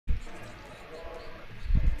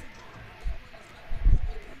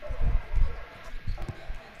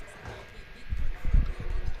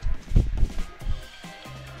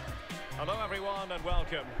afternoon and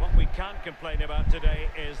welcome. What we can't complain about today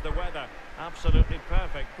is the weather. Absolutely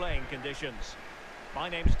perfect playing conditions. My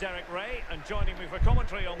name's Derek Ray, and joining me for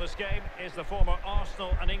commentary on this game is the former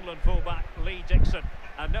Arsenal and England fullback Lee Dixon.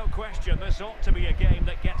 And no question, this ought to be a game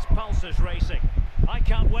that gets pulses racing. I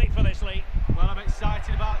can't wait for this, Lee. Well, I'm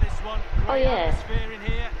excited about this one. Great atmosphere in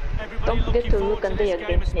here. Everybody Don't forget to look under your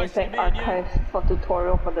Gameplay archive for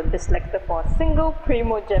tutorial for the dyslexia for a single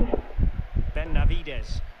Primogen. Ben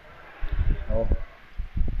Navides. Oh.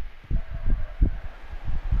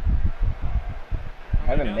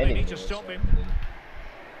 I haven't met They him. need to stop him.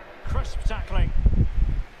 Crisp tackling.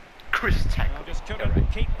 Crisp tackling. Well, just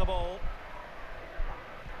couldn't keep the ball.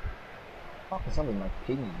 Fuck, it's something like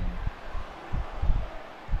ping.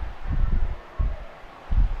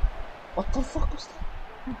 What the fuck was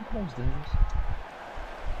that? What was this?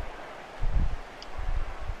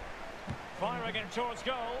 Firing it towards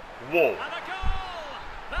goal. Whoa. And a goal!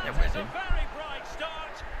 That is a very bright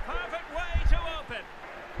start. Perfect way to open.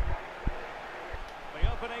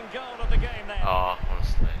 The opening goal of the game then. Oh,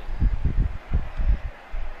 honestly.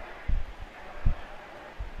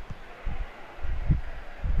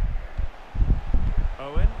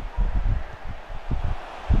 Owen.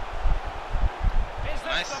 Is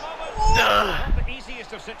this the moment? Not the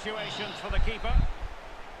easiest of situations for the keeper.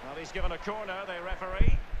 Well, he's given a corner, the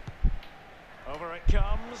referee. Over it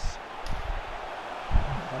comes.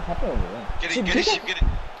 What happened over there? Get it, get it.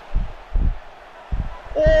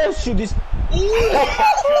 Oh, shoot this. From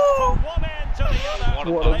one end to the other. What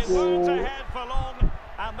a They weren't goal. ahead for long,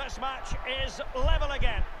 and this match is level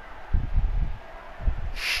again.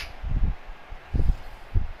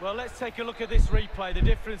 Well, let's take a look at this replay. The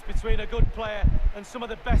difference between a good player and some of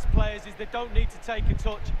the best players is they don't need to take a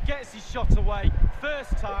touch. Gets his shot away.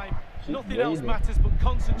 First time. Nothing else matters but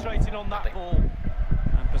concentrating on that ball.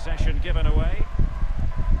 And possession given away.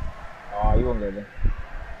 Oh, you won't get it.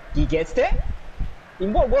 He gets there?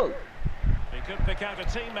 In what world? He could pick out a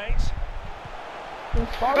teammate.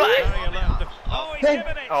 Right. Oh, he's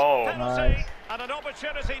given it. Oh, penalty. nice. And an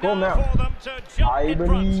opportunity Go now now. for them to jump I in front.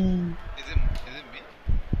 believe. Is it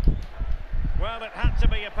me? Well, it had to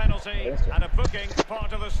be a penalty, and a booking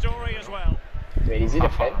part of the story as well. Wait, is it a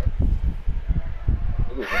pen?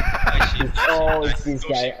 Oh, it's this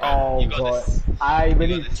guy. Oh god. I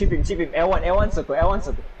believe. Chip him. L1 circle, L1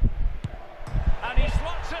 circle. And he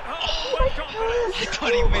slots it home with confidence. I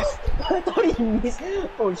thought he missed. I thought he missed.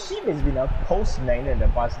 Oh, Sheep has been a post nine in the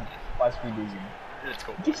past few days. Let's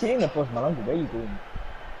go. You keep hitting the post, Malangu. Where are you going?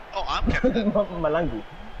 Oh, I'm captain. Malangu.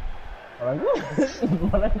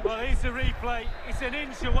 Malangu. Well, here's the replay. It's an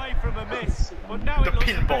inch away from a miss. But now The it looks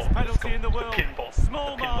the pinball. best penalty in the world. pinball.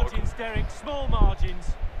 Small The pinball margins, goal. Derek. Small margins.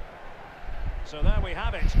 So there we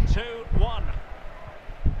have it, 2-1.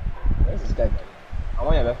 Where's this guy? I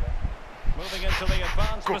want you left. Moving into the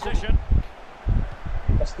advanced position.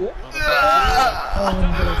 Let's do it.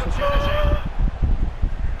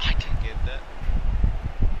 I didn't get that.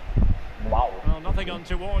 Wow. Well, nothing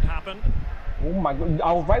untoward happened. Oh my god.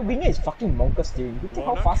 Our right winger is fucking monker steering. Look at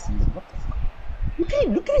how fast he is. What the fuck?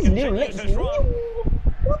 Look at his little legs. Continues his run.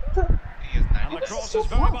 What the? He is And the 90. cross so is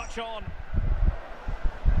very fast. much on.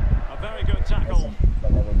 A very good tackle.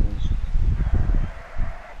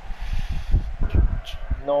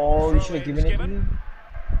 No, you should have given it to me.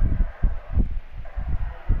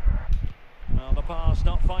 Well, the pass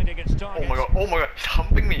not finding its target. Oh my god, he's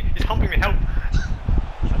humping me, help!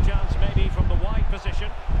 A chance maybe from the wide position,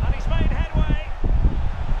 and he's made headway.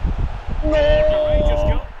 Courageous No.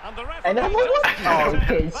 goal, and the referee. And that was oh,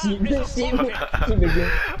 okay. That is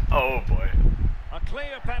a Oh boy. A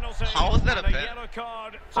clear penalty. How was that a and pen? yellow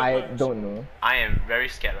card to I lose. don't know. I am very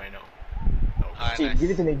scared right now. Alright, Chief, nice.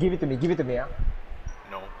 give it to me. Huh?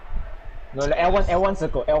 No. No, like L1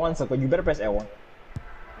 circle. You better press L1.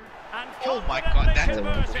 And Oh my god, confidently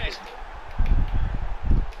that's a converted.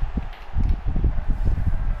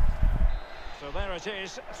 So there it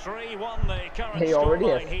is, 3-1 the current He already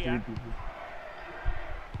has scoreline 3 here. people.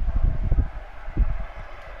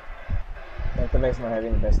 Mental's not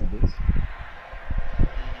having the best of this.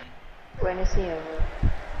 When is he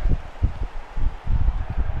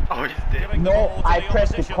Oh, he's dead. Giving the No, ball to I the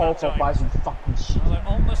pressed the opposition call that for time. pass, you fucking shit. Well, they're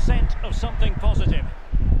on the scent of something positive.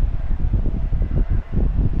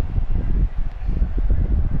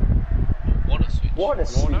 What a switch. What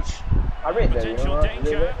a Warner. switch. I read that, you Potential know.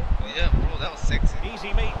 danger. Yeah, bro, that was sexy.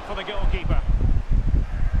 Easy meat for the goalkeeper.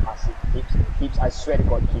 Keeps, I swear to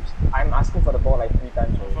God, keeps. I'm asking for the ball like 3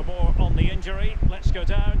 times For already. more on the injury, let's go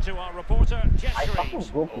down to our reporter, Jess I fucking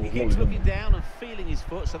Reeves. broke He his keeps leg. looking down and feeling his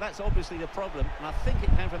foot, so that's obviously the problem. And I think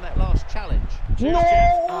it came from that last challenge. Cheers,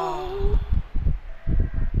 Jeff. No!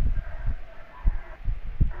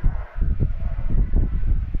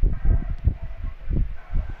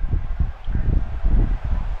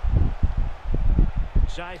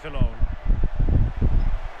 Xyphilone.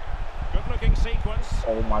 Good looking sequence.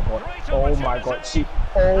 Oh my god. Great Oh my god. opportunity. She.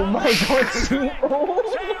 Oh my god. She. Tearing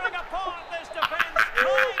apart this defence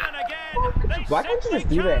time and again. They Why can't you simply just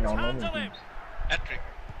do that in can't our normal handle him. games? Hat-trick.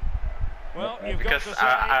 Well, you've Because got to say,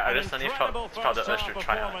 I an just suddenly incredible felt the first urge half to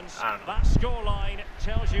try it. performance. I don't know. That scoreline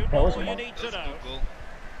tells you That was all you fun. need to That's a know. good goal.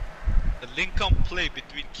 The link-on play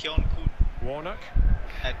between Keon Kun Warnock.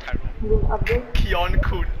 and Tyrone. Lin Abdul. Keon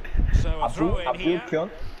Kun. So a throw in Abdul here.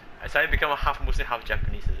 Kyon. I suddenly become a half Muslim, half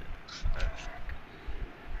Japanese. Is it?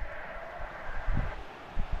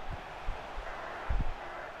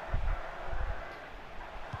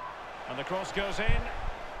 And the cross goes in.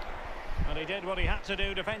 And he did what he had to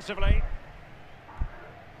do defensively.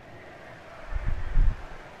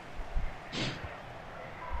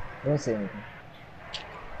 Don't say anything.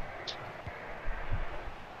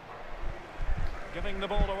 Giving the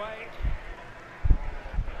ball away.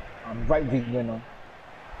 I'm right winger now.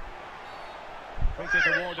 Free kick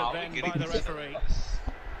awarded How are then we by getting the this? referee.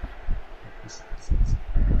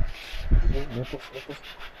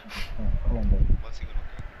 Come on, boy. What's he gonna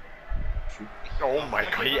Shoot. Oh my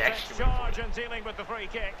The god, he keeper takes actually. charge and dealing with the free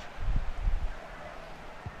kick.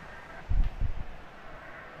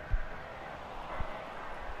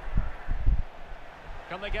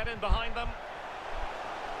 Can they get in behind them?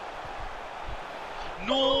 do?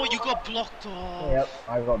 No, you got blocked off. Yep,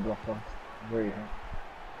 I got blocked off. Very good.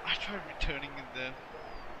 I tried returning in there.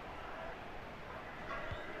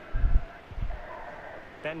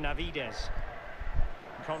 Ben Navides.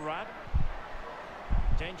 Conrad.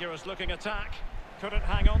 Dangerous looking attack. Couldn't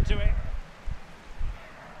hang on to it.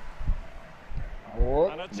 Oh,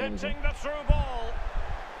 And there we attempting go. the through ball.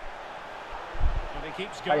 And he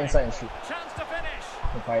keeps Right going. inside and shoot. Chance to finish.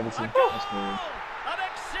 The fire this A in. goal! That's good. An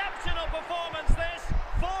exceptional performance this.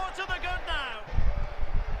 4 to the good now.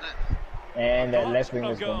 And that left Collection wing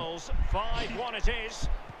of is gone. goals. 5-1 it is.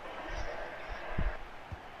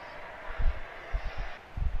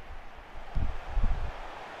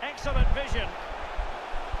 Excellent vision.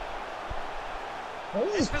 What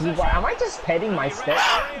is this cool? Am I just padding my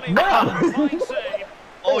stats? Really No! fine save.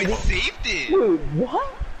 Oh, he saved it. Dude, what?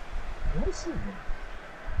 What is he doing?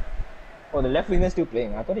 Oh, the left winger still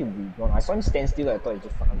playing. I thought he'd be gone. I saw him stand still. I thought he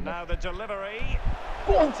just fucking. Now the delivery.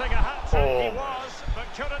 Wanting a hat-trick he was, but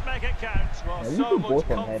couldn't make it count. Well, Yeah, you so do much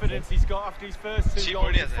both on confidence head, he's got after his first two She goals.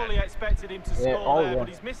 already We has fully that. expected him to Yeah, score there, yeah. but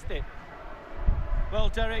he's missed it. Well,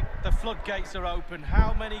 Derek, the floodgates are open.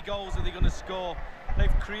 How many goals are they going to score?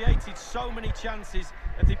 They've created so many chances.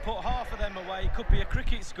 If they put half of them away, it could be a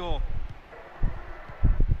cricket score.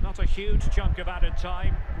 Not a huge chunk of added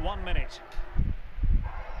time. 1 minute.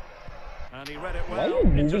 And he read it Why are well, you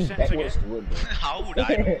moving intercepting backwards it. toward me? How would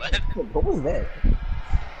I know that? What was that?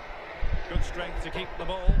 Good strength to keep the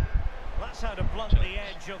ball. That's how to blunt the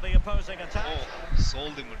edge of the opposing attack. Oh,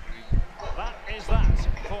 sold him a dream. That is that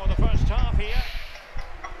for the first half here.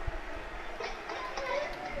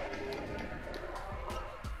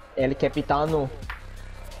 El Capitano.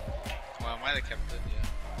 Well, am I the captain?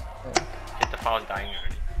 Yeah. Hit the foul's dying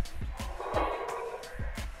already.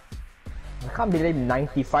 I can't believe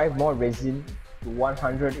 95 more resin to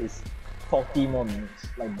 100 is 40 more minutes.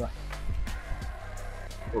 Like what?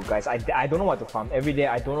 Oh guys, I don't know what to farm every day.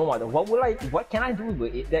 I don't know what can I do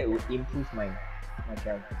with it that would improve my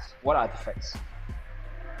characters? What artifacts?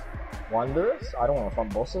 Wanderers? I don't want to farm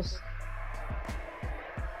bosses.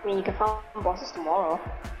 I mean, you can farm bosses tomorrow.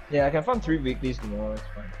 Yeah, I can farm 3 weeklies tomorrow. It's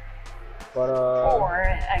fine. But 4,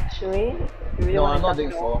 actually. If you really no, want I'm to not do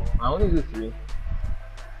doing 4. I only do 3.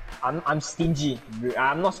 I'm stingy.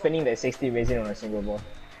 I'm not spending that 60 resin on a single ball.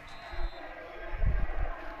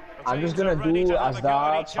 I'm just gonna do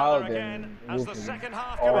Asda, Child, and as the Wolf second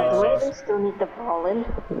half Do commences. they still need the Pollen?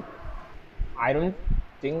 I don't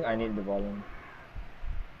think I need the volume.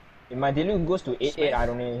 If my daily goes to 8-8, I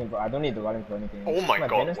don't need the volume for anything. Oh my god,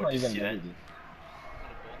 banner's what not did you even see that? ready.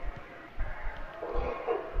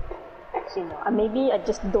 Actually, no. Maybe I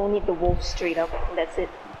just don't need the Wolf straight up. That's it.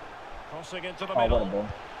 Crossing into the Oh, middle. what a ball.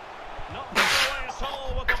 Not the away at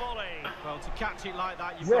all with the volley. Well, to catch it like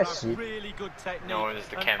that, you've Is that got to shit? have really good technique. No, it's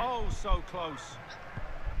the and cam. oh, so close.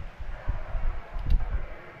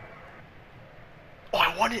 Oh,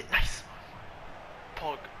 I won it! Nice!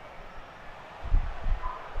 Pog.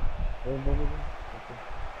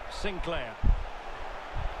 Sinclair.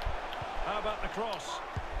 How about the cross?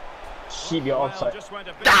 Shit, you're Well, offside. just went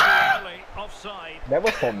a bit too early. Offside. That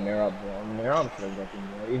was for Merab, bro. Merab played that thing,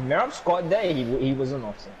 bro. If Merab scored that, he wasn't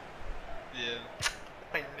offside. Yeah.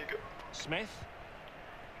 My nigga. Smith.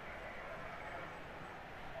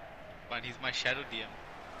 Fine, he's my shadow DM.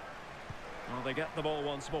 Well, they get the ball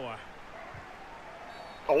once more.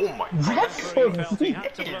 Oh my god. Referee felt he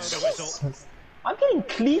had to blow the whistle. Jesus. I'm getting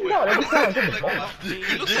cleaned out every time I get the ball.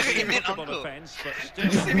 He looks like an Indian uncle. Offense, but still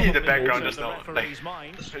You see me in the background the just now, like, referee's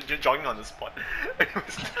mind. jogging on the spot.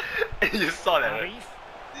 You saw that, right?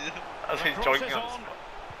 Arif, I was like jogging on the spot.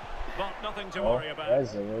 but nothing to Oh, worry about.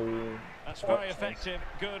 that's a very... That's very effective,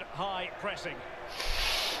 good high pressing.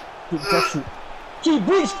 Just shoot. He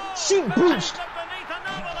breached! She breached!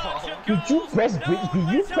 Did you press breach? Did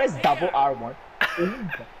you press double R1? Oh my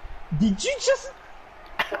god. Did you just...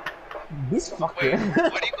 This Wait,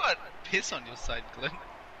 fucker. why do you got piss on your side, Glenn?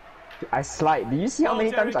 I slide. Do you see how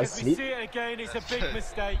many times I slid? See it again, it's a big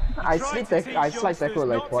mistake. I slid tackle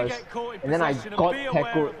like twice, and then I got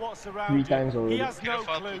tackled 3 times He already. has no If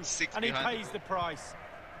I clue, put 6 and he behind pays him. the price.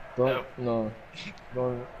 Don't, no.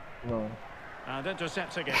 Don't, no. And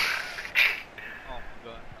intercepts again. Oh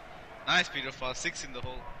my god. Nice, Peter Far. 6 in the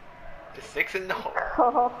hole. The 6 in the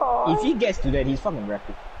hole. If he gets to that, he's fucking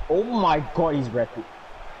rapid. Oh my god, he's rapid.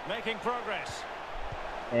 Making progress.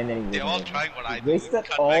 And then he They're all trying what I do. wasted Cut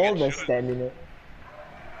back all and the shoot. stamina.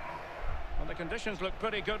 And the conditions look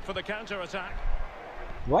pretty good for the counter-attack.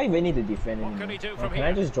 Do I even need to defend What anymore? can he do Or from can I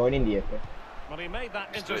here? just join in the effort? Well, he made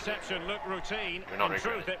that interception look routine. You're not In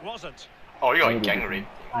truth, regretting. it wasn't. Oh, you I got need to gang defend. rape.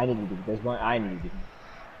 I need to defend. There's one I need to defend.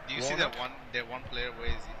 Do you see that one player? Where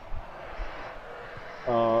is he?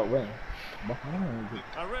 When? Behind.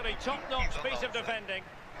 A really top-notch piece of defending.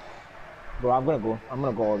 Bro, I'm gonna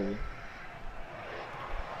go all the way.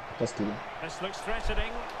 Just kidding. This looks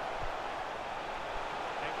threatening.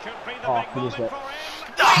 It could be the Oh, big finish moment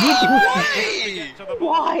that. for him. To the ball.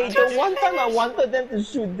 Why? The one time I wanted them to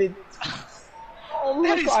shoot it. Oh my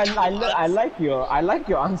That is god! too I like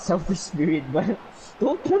your unselfish spirit, but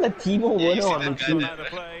don't put a Timo Yeah, you Werner see on that the guy team. there? Out of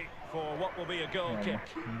play for what will be a goal kick.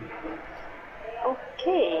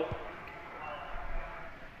 Okay.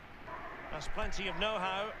 There's plenty of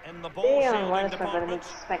know-how in the ball Damn, why shielding is my enemy department.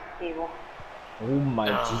 spectacle? Oh my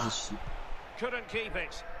Jesus shit. Couldn't keep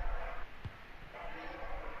it.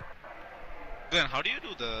 Glenn, how do you do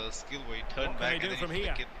the skill where you turn What can back he and do then from you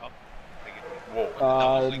flick here? it up? Flick it. Whoa.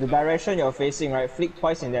 Double flick The up. direction you're facing, right? Flick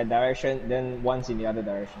twice in that direction, then once in the other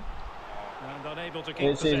direction. And unable to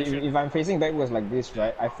keep So if, possession. if I'm facing backwards like this,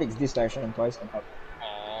 right? I fix this direction and twice and up.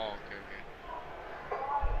 Oh, okay.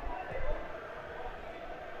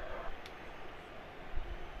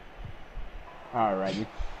 Alright.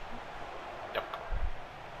 Yep.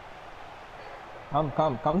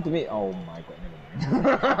 Come to me. Oh my god, never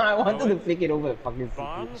mind. I wanted to flick it over the fucking city.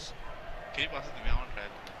 Barnes, Can you pass it to me? I want to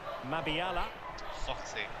try it. Mabiala.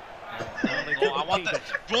 Fuck's sake. Well, they No, couldn't I want keep that.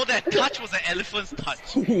 it. Bro, that touch was an elephant's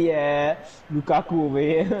touch. Yeah, Lukaku over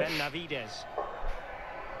here. Ben Navides.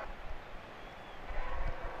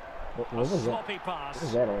 What A was that? sloppy What pass.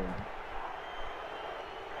 was that all?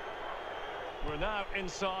 We're now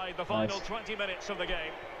inside the final Nice. 20 minutes of the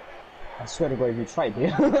game. I swear to God, if you tried here,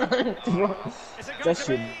 Is it going just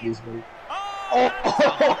to shoot be? this way.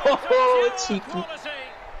 Oh, that's cheeky. quality.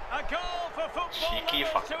 A goal for football Cheeky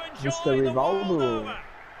lovers to fucker. enjoy Mr. the world Rivaldo. over.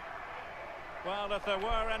 Well, if there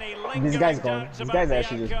were any This guy's lingering gone. doubts This about guy's the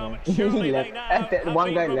actually just outcome, gone. surely He they left. now That have one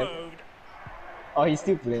been guy left. removed. Oh, he's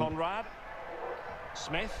still playing. Conrad.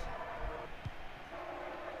 Smith.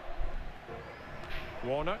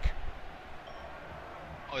 Warnock.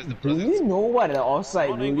 Oh, it's the Do brothers. you know what an offside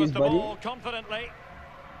Running rule is, with the buddy? ball confidently.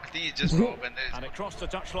 I think it's just wrong when And it crossed the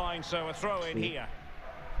touchline, so a throw in here.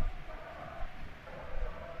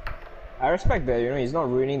 I respect that, you know, he's not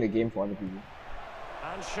ruining the game for other people.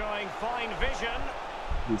 And showing fine vision.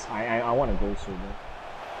 Please, I want to go so bad.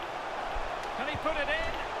 Can he put it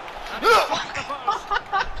in? And he struck the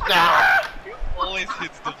post. Nah! always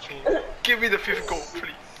hits the pole. Give me the 5th goal,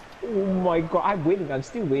 please. Oh my god, I'm waiting, I'm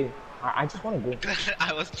still waiting. I just want to go.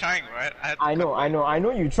 I was trying, right? Had to I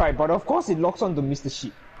know you tried, but of course it locks on to Mr.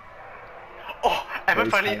 Sheep. Oh, am I Very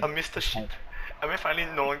finally fine. a Mr. Sheep? Am I finally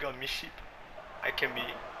no longer a Miss Sheep? I can be,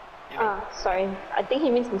 you know. Sorry. I think he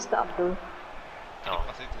means Mr. Abdul. No.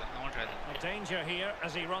 Pass it to him. I want to try that. A danger here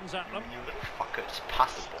as he runs at them. You little fucker, just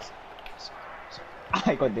pass the ball.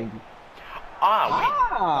 I got dengue. Ah,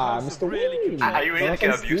 Ah, That's Mr. really Wee. Are you ready to get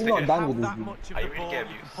Jonathan's abused still not again? done with this that game. much of Are the you really ball, get you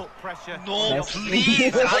can abused? put pressure. No, That's-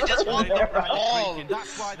 please! I just want the ball!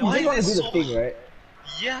 That's why You just want to do the so- thing, right?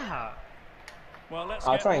 Yeah! Well, let's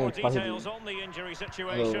I'll get try more and pass it to details you. on the injury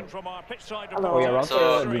situation Hello. from our pitchside Hello. Oh, yeah, reporter.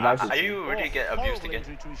 Roger So, revives are it. you ready to get abused Horrible again?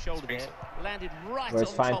 injury to his shoulder Think there. so. Landed right Well,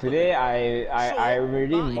 it's on fine. top Today of it. I So, really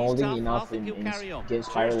but he's molding tough. I enough think in he'll carry on. get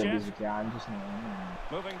spiral Cheers, and Jeff. this. Yeah, I'm just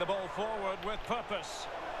not. Moving the ball forward with purpose.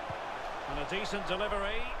 And a decent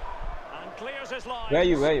delivery. And clears his line. Where are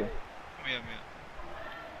you? Where are you? Come here, come here.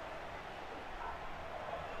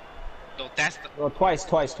 that's the... Oh, twice.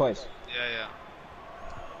 Yeah.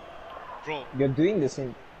 Bro. You're doing the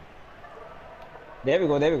same. There we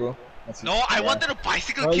go. That's No, it. I Yeah. wanted a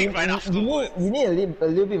bicycle No, kick right afterwards. you need a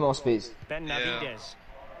little bit more space. Ben Navides.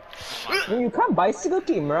 No, you can't bicycle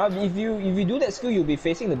kick, Murad. If you do that skill, you'll be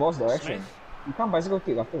facing the ball's direction. Smith. You can't bicycle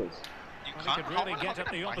kick afterwards. You And he can't could how- really how get can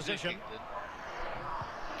at the I bicycle opposition. kick then?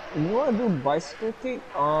 If you want to do bicycle kick,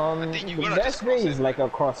 think you the gotta best just way cross is it. like a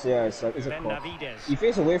cross. Yeah, it's a Ben cross. Navides. You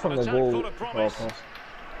face away from An the attack goal full of for a promise. cross.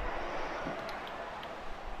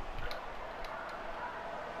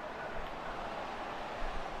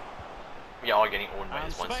 We are getting owned by And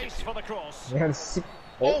this space 160. for the cross. Yeah,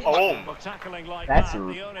 Oh! Well, tackling like That's that, a-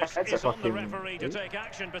 the onus that's a is on the fucking- referee to take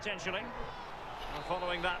action potentially. And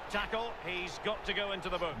following that tackle, he's got to go into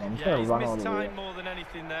the book. I'm Yeah, trying he's to run all the way. mistimed more than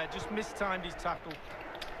anything there. Just mistimed his tackle.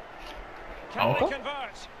 Can Oh. they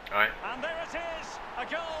convert? Alright. And there it is, a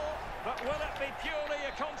goal. But will it be purely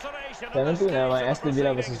a consolation? at 7-2 this now, stage of Aston the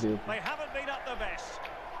Villa proceedings? versus Liverpool. They haven't been at their best.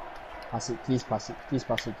 Pass it, please pass it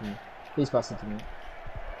to me. Please pass it to me.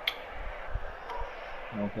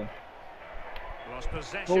 Okay. Lost Bro,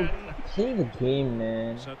 possession. play the game,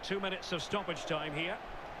 man. So 2 minutes of stoppage time here.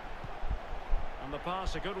 And the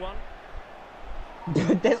pass, a good one.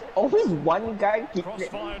 There's always one guy kicking.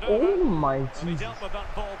 Cross-fired Oh over. my And he Jesus. dealt with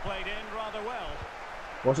that ball played in rather well.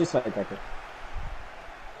 Watch this side tackle.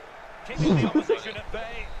 Keeping the opposition at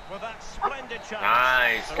bay with that splendid chance.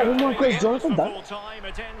 Nice. The Oh my referee God, gives Jonathan for Dunn. full time.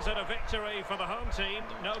 It ends at a victory for the home team.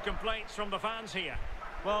 No complaints from the fans here.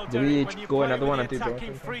 Well, Do we Derek, when you go play another with one the until attacking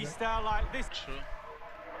Jonathan comes freestyle like this, True.